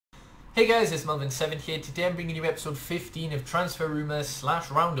Hey guys, it's Melvin7 here. Today I'm bringing you episode 15 of Transfer Rumours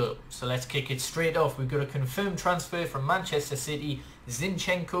 / Roundup. So let's kick it straight off. We've got a confirmed transfer from Manchester City,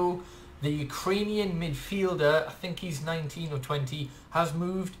 Zinchenko. The Ukrainian midfielder, I think he's 19 or 20, has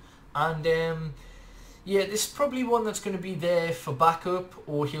moved. And yeah, this is probably one that's going to be there for backup,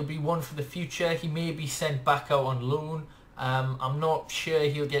 or he'll be one for the future. He may be sent back out on loan. I'm not sure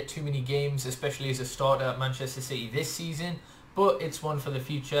he'll get too many games, especially as a starter at Manchester City this season. But it's one for the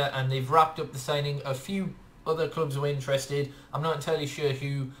future, and they've wrapped up the signing. A few other clubs were interested. I'm not entirely sure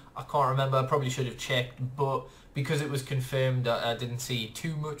who. I can't remember. I probably should have checked, but because it was confirmed, I didn't see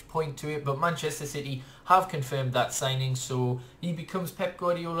too much point to it. But Manchester City have confirmed that signing, so he becomes Pep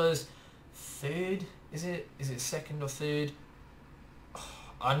Guardiola's third. Is it second or third?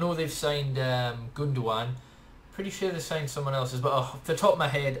 I know they've signed Gundogan. Pretty sure they signed someone else's, but off the top of my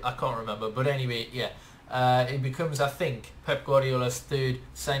head, I can't remember. But anyway, yeah. It becomes, I think, Pep Guardiola's third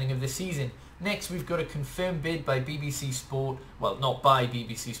signing of the season. Next, we've got a confirmed bid by BBC Sport. Well, not by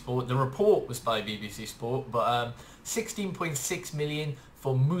BBC Sport. The report was by BBC Sport, but 16.6 million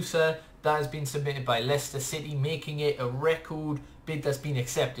for Musa. That has been submitted by Leicester City, making it a record bid that's been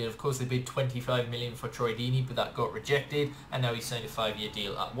accepted. Of course, they bid 25 million for Troy Deeney, but that got rejected, and now he signed a 5-year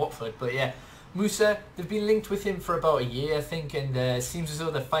deal at Watford. But yeah, Musa, they've been linked with him for about a year, I think, and it seems as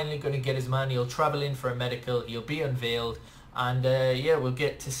though they're finally going to get his man. He'll travel in for a medical, he'll be unveiled, and yeah, we'll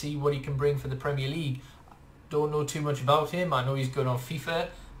get to see what he can bring for the Premier League. Don't know too much about him. I know he's good on FIFA,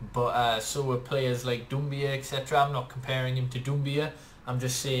 but so are players like Doumbia, etc. I'm not comparing him to Doumbia. I'm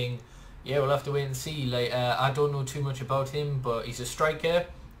just saying, yeah, we'll have to wait and see. Like, I don't know too much about him, but he's a striker,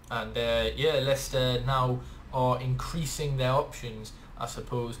 and yeah, Leicester now are increasing their options, I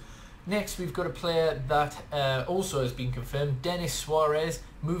suppose. Next, we've got a player that also has been confirmed, Denis Suarez,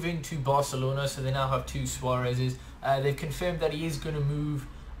 moving to Barcelona, so they now have two Suarezes. They've confirmed that he is going to move,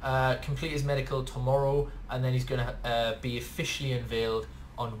 complete his medical tomorrow, and then he's going to be officially unveiled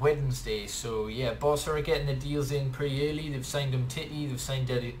on Wednesday. So yeah, Barca are getting the deals in pretty early. They've signed Titi, they've signed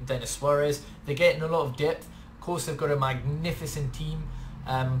Denis Suarez. They're getting a lot of depth. Of course, they've got a magnificent team,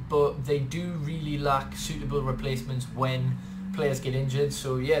 but they do really lack suitable replacements when players get injured.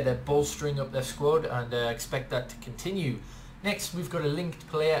 So yeah, they're bolstering up their squad, and expect that to continue. Next, we've got a linked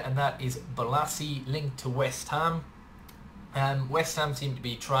player, and that is Bolasie, linked to West Ham. West Ham seem to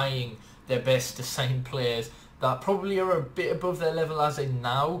be trying their best to sign players that probably are a bit above their level as in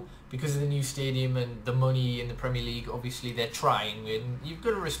now, because of the new stadium and the money in the Premier League. Obviously they're trying, and you've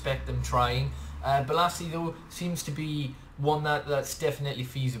got to respect them trying. Bolasie though seems to be one that's definitely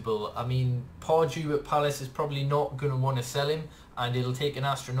feasible. I mean, Pardew at Palace is probably not going to want to sell him, and it'll take an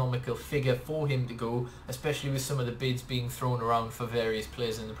astronomical figure for him to go, especially with some of the bids being thrown around for various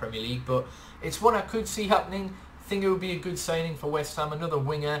players in the Premier League. But it's one I could see happening. I think it would be a good signing for West Ham, another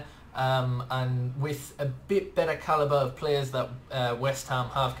winger, and with a bit better calibre of players that West Ham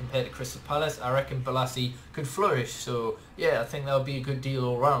have compared to Crystal Palace, I reckon Bolasie could flourish. So yeah, I think that would be a good deal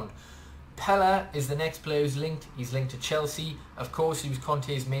all round. Pelle is the next player who's linked. He's linked to Chelsea. Of course, he was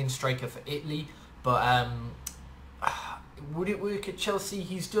Conte's main striker for Italy, but would it work at Chelsea?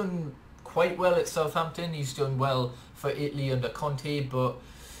 He's done quite well at Southampton. He's done well for Italy under Conte, but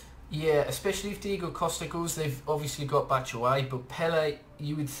yeah, especially if Diego Costa goes, they've obviously got Batshuayi, but Pelle,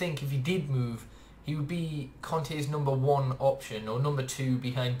 you would think if he did move, he would be Conte's #1 option, or #2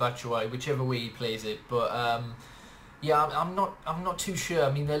 behind Batshuayi, whichever way he plays it. But yeah, I'm not too sure.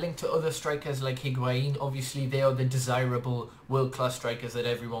 I mean, they're linked to other strikers like Higuain. Obviously, they are the desirable world-class strikers that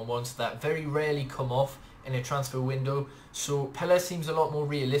everyone wants, that very rarely come off in a transfer window. So Pelle seems a lot more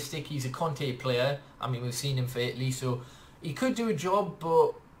realistic. He's a Conte player. I mean, we've seen him for Italy, so he could do a job.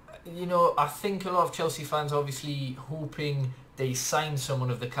 But you know, I think a lot of Chelsea fans are obviously hoping they sign someone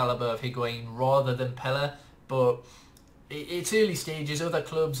of the calibre of Higuain rather than Pelle. But it's early stages. Other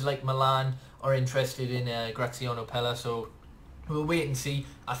clubs like Milan are interested in Graziano Pelle, so we'll wait and see.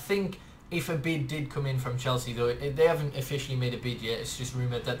 I think if a bid did come in from Chelsea, though, they haven't officially made a bid yet. It's just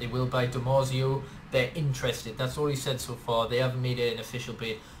rumoured that they will buy Damasio. They're interested. That's all he said so far. They haven't made an official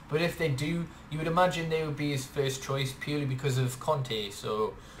bid. But if they do, you would imagine they would be his first choice purely because of Conte.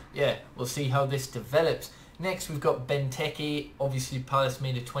 So yeah, we'll see how this develops. Next, we've got Benteke. Obviously, Palace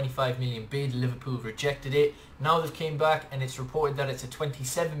made a 25 million bid. Liverpool rejected it. Now they've came back, and it's reported that it's a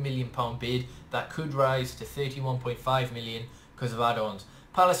 27 million pound bid that could rise to 31.5 million because of add-ons.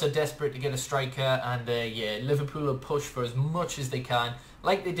 Palace are desperate to get a striker, and yeah, Liverpool will push for as much as they can,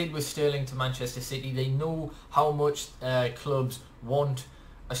 like they did with Sterling to Manchester City. They know how much clubs want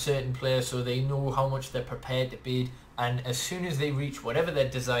a certain player, so they know how much they're prepared to bid, and as soon as they reach whatever their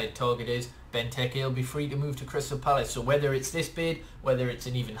desired target is, Benteke will be free to move to Crystal Palace. So whether it's this bid, whether it's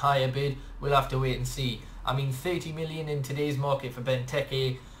an even higher bid, we'll have to wait and see. I mean, 30 million in today's market for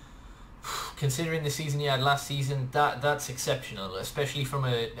Benteke, considering the season he had last season, that's exceptional, especially from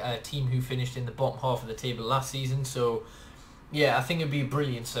a team who finished in the bottom half of the table last season. So yeah, I think it'd be a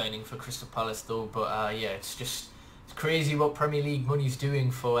brilliant signing for Crystal Palace though. But yeah, it's crazy what Premier League money's doing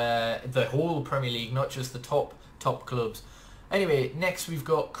for the whole Premier League, not just the top clubs. Anyway, next we've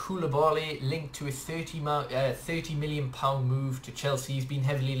got Koulibaly linked to a £30 million move to Chelsea. He's been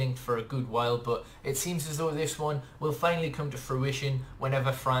heavily linked for a good while, but it seems as though this one will finally come to fruition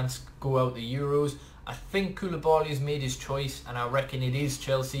whenever France go out the Euros. I think Koulibaly has made his choice, and I reckon it is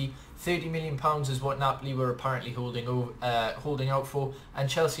Chelsea. £30 million is what Napoli were apparently holding out for, and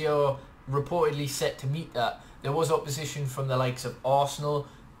Chelsea are reportedly set to meet that. There was opposition from the likes of Arsenal,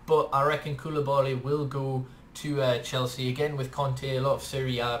 but I reckon Koulibaly will go to Chelsea again with Conte. A lot of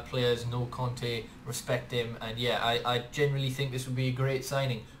Serie A players know Conte, respect him, and yeah, I generally think this would be a great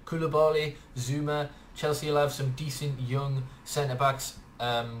signing. Koulibaly, Zuma, Chelsea will have some decent young centre backs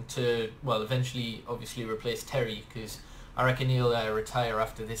to, well, eventually obviously replace Terry, because I reckon he'll retire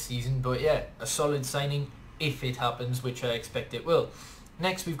after this season. But yeah, a solid signing if it happens, which I expect it will.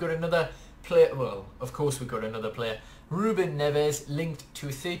 Next we've got another player. Well, of course we've got another player. Ruben Neves linked to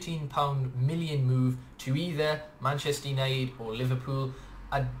a £13 million move to either Manchester United or Liverpool.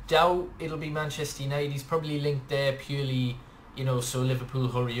 I doubt it'll be Manchester United. He's probably linked there purely, you know, so Liverpool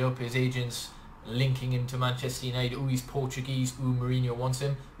hurry up. His agents linking him to Manchester United. Oh, he's Portuguese. Oh, Mourinho wants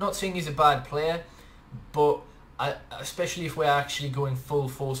him. Not saying he's a bad player, but especially if we're actually going full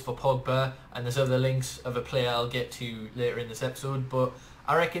force for Pogba, and there's other links of a player I'll get to later in this episode, but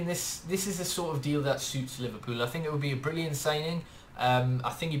I reckon this is the sort of deal that suits Liverpool. I think it would be a brilliant signing. I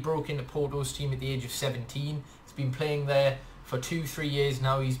think he broke into Porto's team at the age of 17. He's been playing there for 2-3 years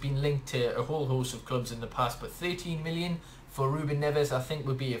now. He's been linked to a whole host of clubs in the past, but 13 million for Ruben Neves I think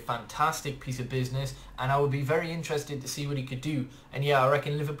would be a fantastic piece of business, and I would be very interested to see what he could do. And yeah, I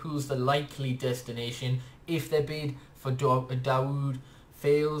reckon Liverpool's the likely destination if their bid for Dawood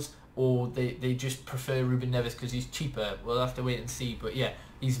fails, or they just prefer Ruben Neves because he's cheaper. We'll have to wait and see. But yeah,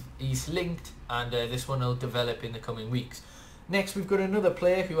 he's linked, and this one will develop in the coming weeks. Next we've got another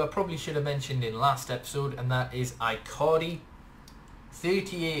player who I probably should have mentioned in last episode, and that is Icardi.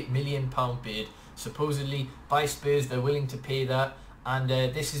 £38 million bid, supposedly by Spurs. They're willing to pay that, and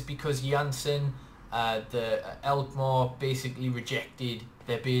this is because Janssen, the Alkmaar, basically rejected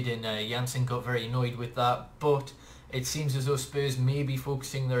their bid, and Janssen got very annoyed with that. But it seems as though Spurs may be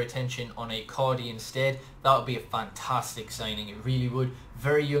focusing their attention on Icardi instead. That would be a fantastic signing, it really would.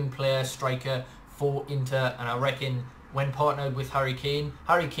 Very young player, striker for Inter, and I reckon when partnered with Harry Kane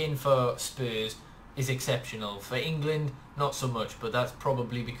for Spurs is exceptional. For England, not so much, but that's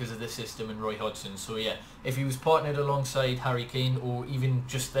probably because of the system and Roy Hodgson. So yeah, if he was partnered alongside Harry Kane, or even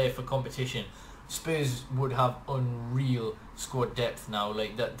just there for competition, Spurs would have unreal squad depth now.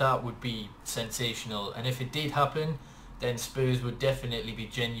 Like that would be sensational. And if it did happen, then Spurs would definitely be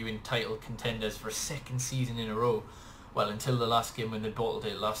genuine title contenders for a second season in a row. Well, until the last game when they bottled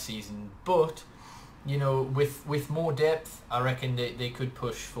it last season. But you know, with more depth, I reckon they could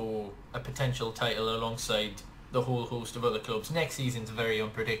push for a potential title alongside the whole host of other clubs. Next season's very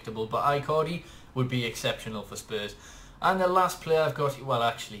unpredictable, but Icardi would be exceptional for Spurs. And the last player I've got, well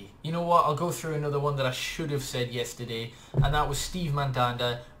actually, you know what, I'll go through another one that I should have said yesterday, and that was Steve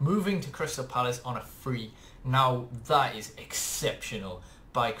Mandanda moving to Crystal Palace on a free. Now that is exceptional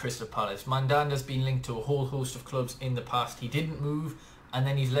by Crystal Palace. Mandanda's been linked to a whole host of clubs in the past. He didn't move, and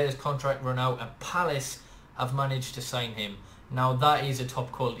then he's let his contract run out, and Palace have managed to sign him. Now that is a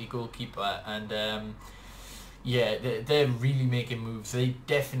top quality goalkeeper, and yeah, they're really making moves. They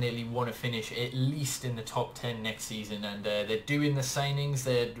definitely want to finish at least in the top 10 next season, and they're doing the signings.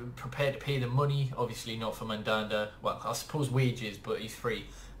 They're prepared to pay the money, obviously not for Mandanda. Well, I suppose wages, but he's free.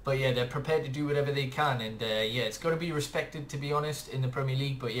 But yeah, they're prepared to do whatever they can, and yeah, it's got to be respected, to be honest, in the Premier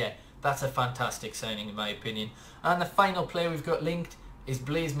League. But yeah, that's a fantastic signing in my opinion. And the final player we've got linked is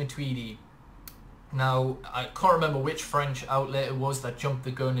Blaise Matuidi. Now, I can't remember which French outlet it was that jumped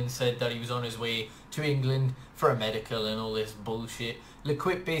the gun and said that he was on his way to England for a medical and all this bullshit.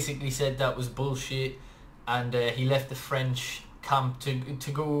 L'Equipe basically said that was bullshit, and he left the French camp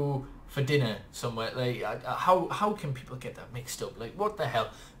to go for dinner somewhere. Like, how can people get that mixed up? Like, what the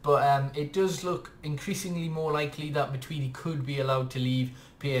hell? But it does look increasingly more likely that Matuidi could be allowed to leave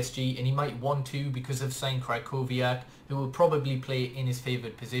PSG, and he might want to because of signed Krychowiak, who will probably play in his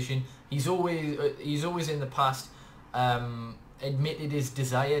favoured position. He's always in the past admitted his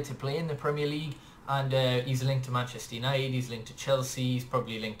desire to play in the Premier League, and he's linked to Manchester United, he's linked to Chelsea, he's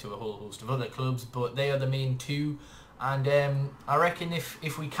probably linked to a whole host of other clubs, but they are the main two. And I reckon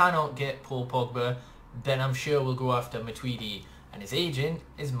if we cannot get Paul Pogba, then I'm sure we'll go after Matuidi, and his agent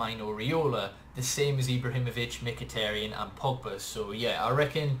is Mino Raiola, the same as Ibrahimovic, Mkhitaryan and Pogba. So yeah, I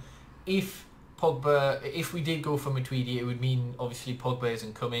reckon if we did go for Matuidi, it would mean obviously Pogba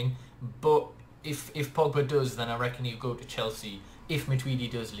isn't coming, but if Pogba does, then I reckon he'll go to Chelsea if Matuidi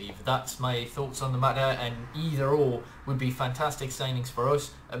does leave. That's my thoughts on the matter, and either or would be fantastic signings for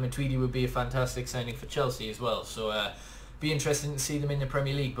us, and Matuidi would be a fantastic signing for Chelsea as well. So be interesting to see them in the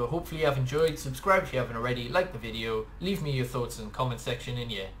Premier League. But hopefully you have enjoyed. Subscribe if you haven't already, like the video, leave me your thoughts in the comment section,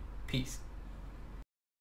 and yeah, peace.